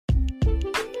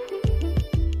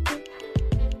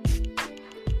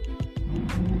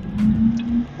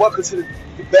Welcome to the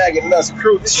Bag of Nuts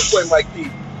crew. This your boy Mike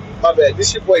P. My bad.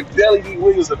 This your boy Belly D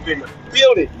Williams up in the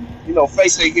building. You know,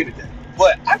 face ain't here today,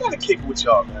 but I gotta kick it with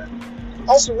y'all, man.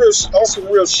 On some real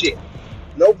shit.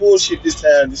 No bullshit this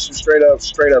time. This is straight up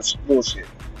bullshit.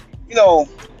 You know,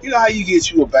 how you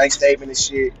get you a bank statement and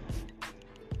shit.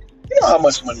 You know how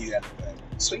much money you have in the bank,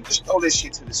 so you just throw this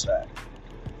shit to the side.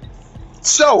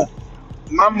 So,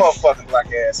 my motherfucking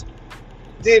black ass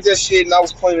did that shit, and I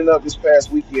was cleaning up this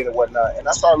past weekend and whatnot, and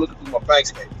I started looking through my bank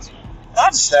statements. And I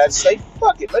decided to say,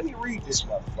 fuck it, let me read this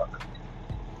motherfucker.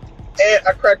 And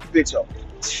I cracked the bitch open.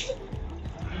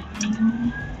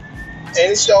 And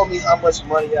it showed me how much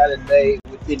money I had made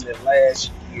within the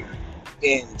last year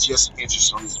in just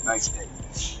interest on this bank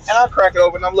statement. And I crack it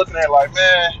open, and I'm looking at it like,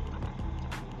 man,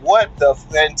 what the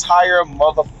entire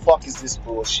motherfucker is this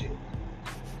bullshit?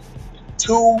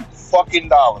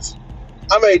 $2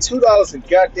 I made $2 in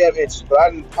goddamn interest, but I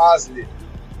didn't deposit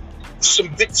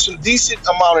some decent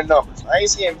amount of numbers. I ain't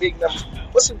saying big numbers,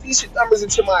 but some decent numbers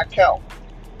into my account.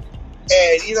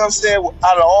 And you know what I'm saying?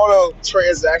 Out of all the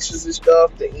transactions and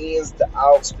stuff, the ins, the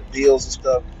outs, the bills and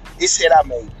stuff, it said I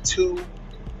made $2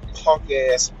 punk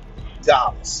ass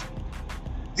dollars.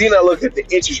 Then I look at the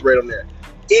interest rate on there.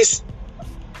 It's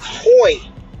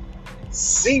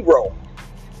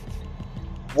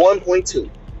 1.2.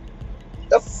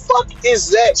 The fuck is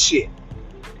that shit?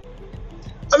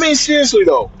 I mean, seriously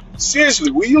though. Seriously,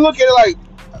 when you look at it like,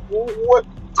 what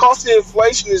cost of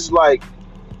inflation is like,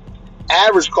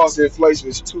 average cost of inflation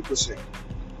is 2%.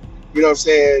 You know what I'm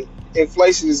saying?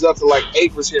 Inflation is up to like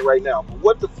 8% right now. But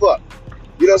what the fuck?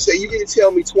 You know what I'm saying? You can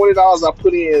tell me $20 I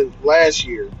put in last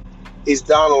year is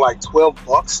down to like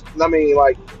 $12. I mean,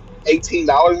 like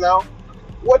 $18 now?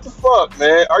 What the fuck,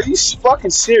 man? Are you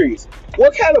fucking serious?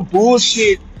 What kind of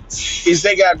bullshit is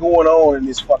they got going on in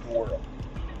this fucking world?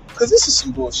 Because this is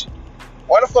some bullshit.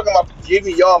 Why the fuck am I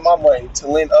giving y'all my money to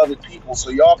lend other people so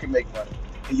y'all can make money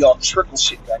and y'all trickle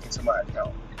shit back into my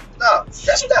account? Nah,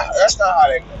 that's not how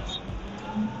that goes.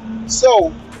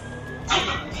 So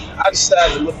I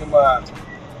decided to look at my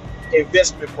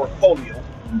investment portfolio.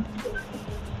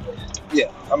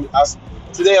 Yeah,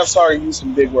 today I'm sorry to use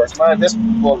some big words. My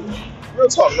investment portfolio. Real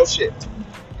talk, no shit.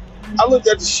 I looked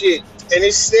at the shit and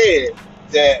it said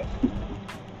that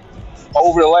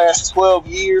over the last 12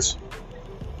 years,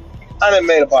 I done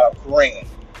made about $1,000.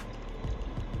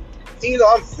 You know,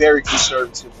 I'm very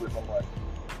conservative with my money.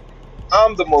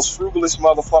 I'm the most frugalest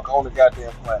motherfucker on the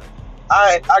goddamn planet.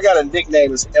 I got a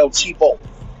nickname as El Cheapo.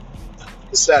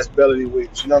 Besides Belly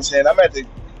Williams, you know what I'm saying?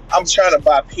 I'm trying to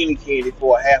buy penny candy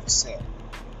for a half a cent.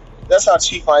 That's how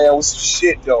cheap I am with some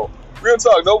shit, though. Real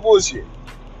talk, no bullshit.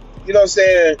 You know what I'm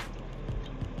saying?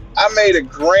 I made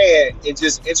 $1,000 in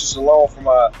just interest alone from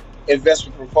my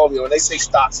investment portfolio, and they say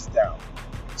stocks is down.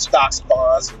 Stocks,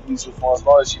 bonds, and mutual funds,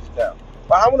 all that shit is down.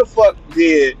 But how the fuck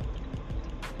did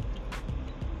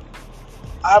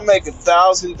I make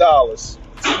 $1,000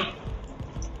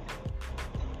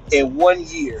 in 1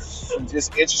 year from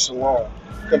just interest alone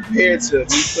compared to me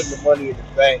putting the money in the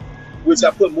bank, which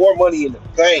I put more money in the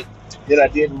bank than I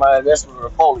did in my investment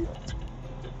portfolio?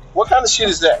 What kind of shit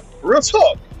is that? Real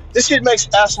talk. This shit makes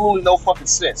absolutely no fucking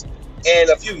sense. And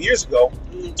a few years ago,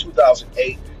 in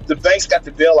 2008, the banks got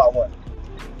the bailout money.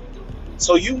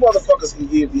 So you motherfuckers can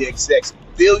give the execs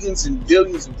billions and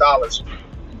billions of dollars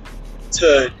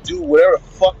to do whatever the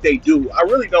fuck they do. I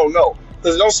really don't know.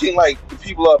 Because it don't seem like the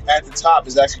people up at the top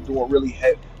is actually doing really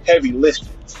heavy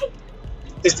lifting.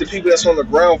 It's the people that's on the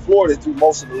ground floor that do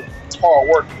most of the hard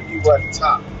work, and the people at the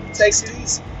top takes it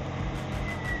easy.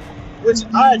 Which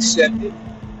I accepted.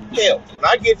 Hell, when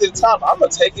I get to the top, I'm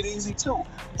going to take it easy too.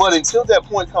 But until that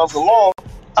point comes along,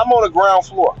 I'm on the ground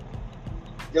floor.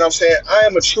 You know what I'm saying? I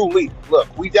am a true leader. Look,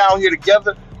 we down here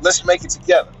together. Let's make it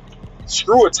together.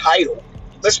 Screw a title.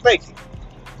 Let's make it.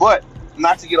 But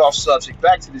not to get off subject,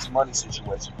 back to this money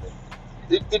situation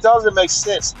thing. It doesn't make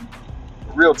sense.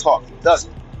 Real talk, it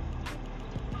doesn't.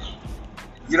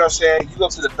 You know what I'm saying? You go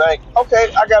to the bank.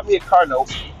 Okay, I got me a car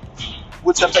note,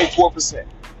 which I pay 4%.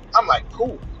 I'm like,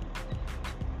 cool.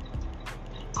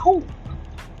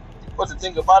 But the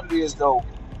thing about it is, though,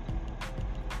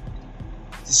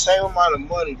 the same amount of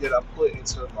money that I put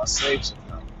into my savings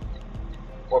account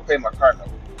or pay my car note,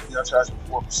 I charge me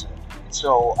 4%.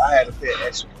 So I had to pay an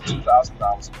extra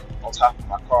 $2,000 on top of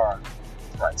my car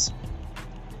price.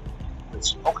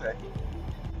 Which, okay,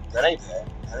 that ain't bad.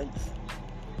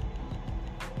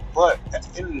 But at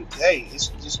the end of the day, it's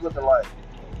just looking like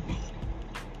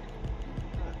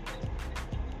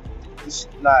this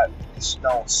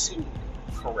don't seem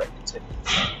correct to me.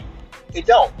 It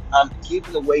don't. I'm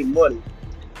giving away money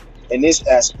in this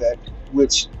aspect,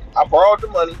 which I borrowed the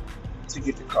money to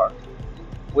get the car.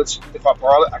 Which, if I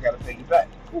borrow it, I gotta pay you back.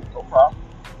 Cool, no problem.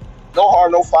 No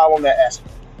harm, no foul on that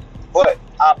aspect. But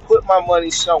I put my money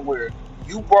somewhere.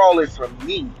 You borrow it from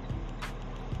me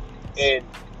and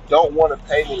don't want to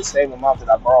pay me the same amount that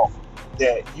I borrowed,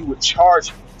 that you would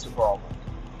charge me to borrow money.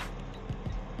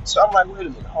 So I'm like, wait a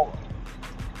minute, hold on.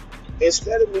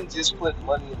 Instead of me just putting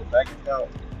money in the bank account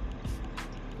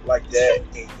like that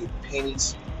and get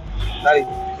pennies, not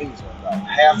even pennies on a dollar,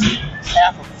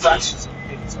 half a fractions of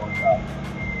pennies on a dollar,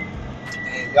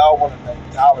 and y'all want to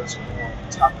make dollars on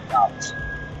top of dollars.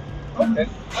 Okay,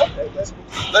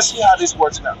 let's see how this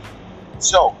works now.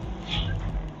 So,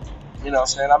 you know what I'm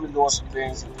saying, I've been doing some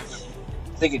things and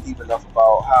thinking deep enough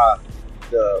about how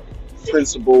the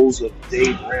principles of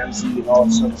Dave Ramsey and all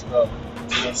this other stuff, you know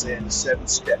what I'm saying, the 7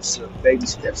 steps, baby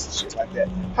steps and shit like that.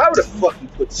 How the fuck you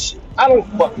put this shit? I don't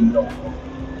fucking know.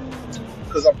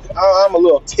 Because I'm a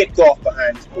little ticked off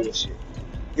behind this bullshit.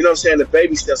 You know what I'm saying? The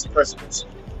baby steps, the principles.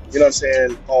 You know what I'm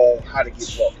saying? On how to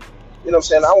get wealthy. You know what I'm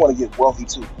saying? I want to get wealthy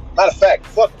too. Matter of fact,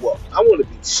 fuck wealth. I want to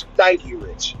be stanky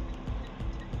rich.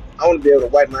 I want to be able to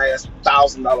wipe my ass with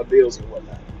 $1,000 bills and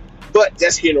whatnot. But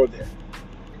that's here nor there.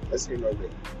 That's here nor there.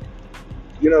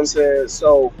 You know what I'm saying?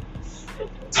 So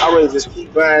I'd rather just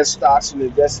keep buying stocks and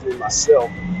investing in myself.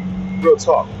 Real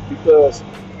talk. Because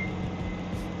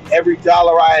every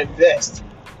dollar I invest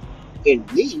in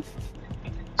me,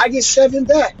 I get 7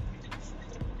 back.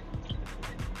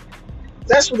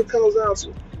 That's what it comes down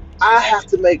to. I have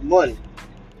to make money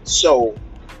so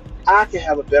I can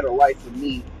have a better life for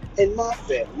me and my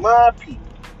family, my people.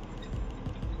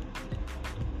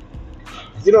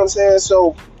 You know what I'm saying?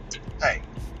 So, hey,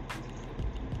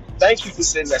 thank you for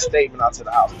sending that statement out to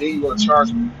the house. Then you're going to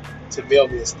charge me to mail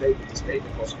me a statement. The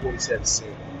statement costs 47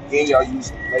 cents. Then y'all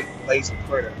use the laser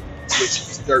printer, which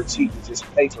is dirt cheap. It's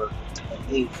just paper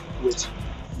and ink, which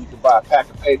you can buy a pack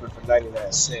of paper for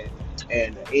 99 cents.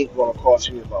 And the ink going to cost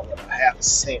you about a half a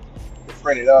cent to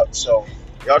print it up. So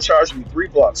y'all charge me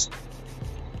 $3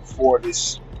 for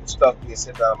this stuff being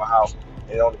sent out of my house,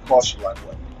 and it only costs you like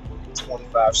what,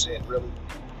 25 cents? Really?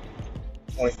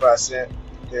 25 cents?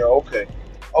 Yeah, okay.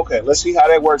 Let's see how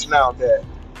that works now. That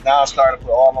now I'm starting to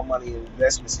put all my money in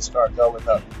investments and start doubling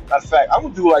up. Matter of fact, I'm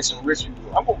gonna do like some rich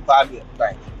people. I'm gonna buy me a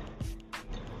bank.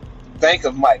 Bank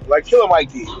of Mike, like Killer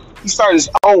Mike did. He started his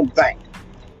own bank.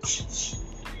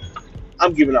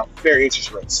 I'm giving out fair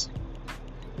interest rates.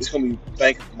 It's going to be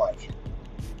Bank of Mike.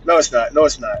 No, it's not.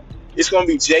 It's going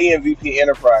to be JMVP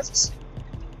Enterprises.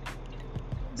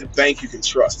 The bank you can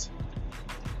trust.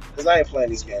 Because I ain't playing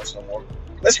these games no more.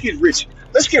 Let's get rich.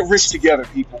 Let's get rich together,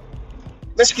 people.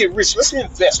 Let's get rich. Let's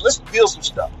invest. Let's build some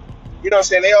stuff. You know what I'm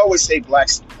saying? They always say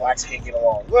blacks can't get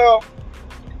along. Well,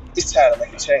 it's time to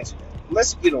make a change.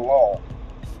 Let's get along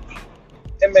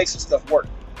and make some stuff work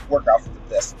out for the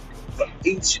best. For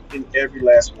each and every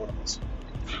last one of us.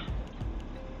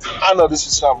 I know this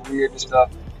is something weird and stuff,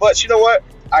 but you know what?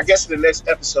 I guess in the next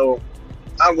episode,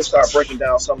 I'm gonna start breaking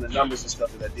down some of the numbers and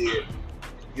stuff that I did.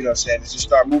 You know what I'm saying? And just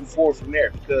start moving forward from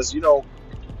there, because you know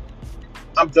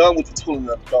I'm done with the twiddling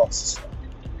of the thumbs and stuff.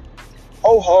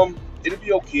 Oh hum, it'll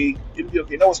be okay.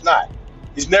 No, it's not.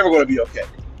 It's never gonna be okay.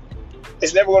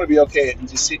 It's never gonna be okay if you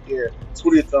just sit there,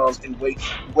 twiddle your thumbs, and wait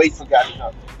for God to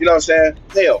come. You know what I'm saying?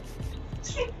 Hell.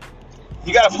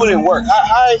 You gotta put in work.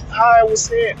 How I was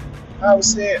saying.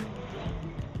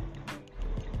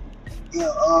 Yeah,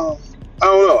 I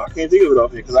don't know. I can't think of it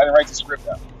off here because I didn't write the script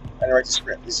out.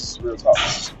 This is real talk.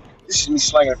 This is me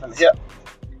slanging it from the hip.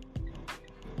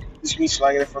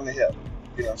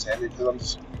 You know what I'm saying? Because I'm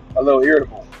just a little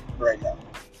irritable right now.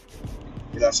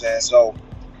 You know what I'm saying? So,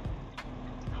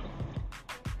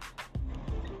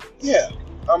 yeah,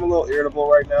 I'm a little irritable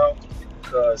right now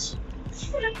because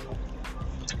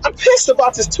I'm pissed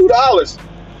about this $2.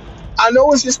 I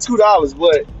know it's just $2,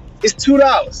 but it's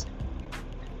 $2.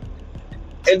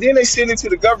 And then they send it to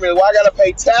the government. Well, I gotta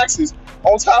pay taxes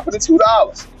on top of the $2.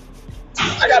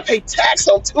 I gotta pay tax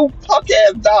on $2 punk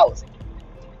ass dollars.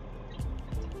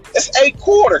 That's 8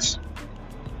 quarters.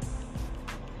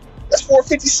 That's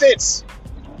 4.50 cents.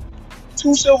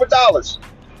 2 silver dollars.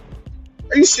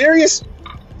 Are you serious?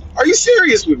 Are you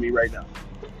serious with me right now?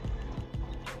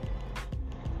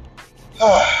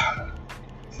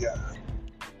 Yeah.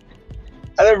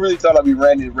 I never really thought I'd be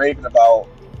ranting and raving about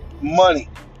money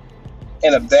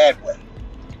in a bad way.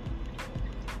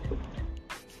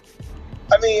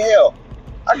 I mean, hell,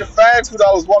 I can find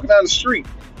 $2 walking down the street.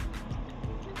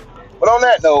 But on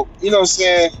that note, you know what I'm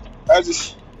saying?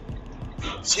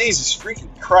 Jesus freaking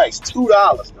Christ,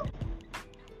 $2 though.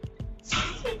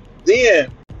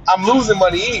 Then I'm losing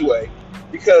money anyway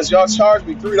because y'all charged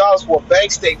me $3 for a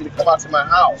bank statement to come out to my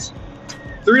house.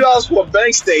 $3 for a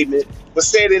bank statement, but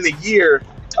say it in a year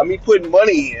of me putting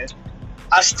money in,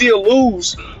 I still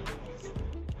lose.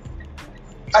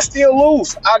 I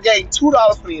gained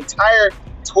 $2 for the entire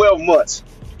 12 months.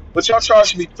 But y'all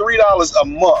charging me $3 a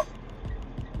month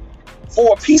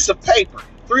for a piece of paper.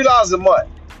 $3 a month.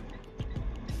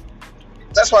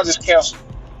 That's why I just canceled.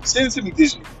 Send it to me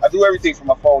digitally. I do everything from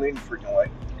my phone any freaking way.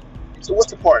 So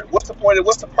what's the point? What's the point?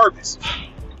 What's the purpose?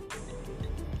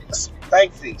 That's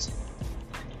bank fees.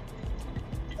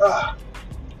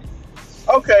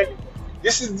 Okay.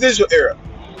 This is the digital era.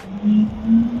 You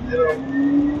know.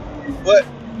 But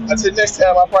until next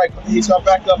time, I'll probably hit y'all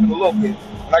back up in a little bit.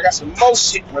 And I got some more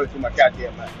shit running through my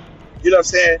goddamn mind. You know what I'm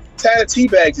saying? Time to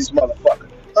teabag this motherfucker.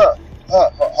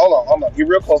 Hold on. Get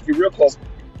real close.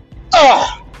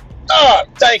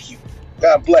 Thank you.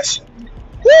 God bless you.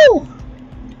 Woo!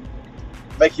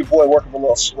 Make your boy work up a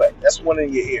little sweat. That's one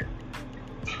in your ear.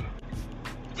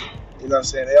 You know what I'm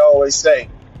saying? They always say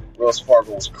Wells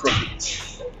Fargo was crooked.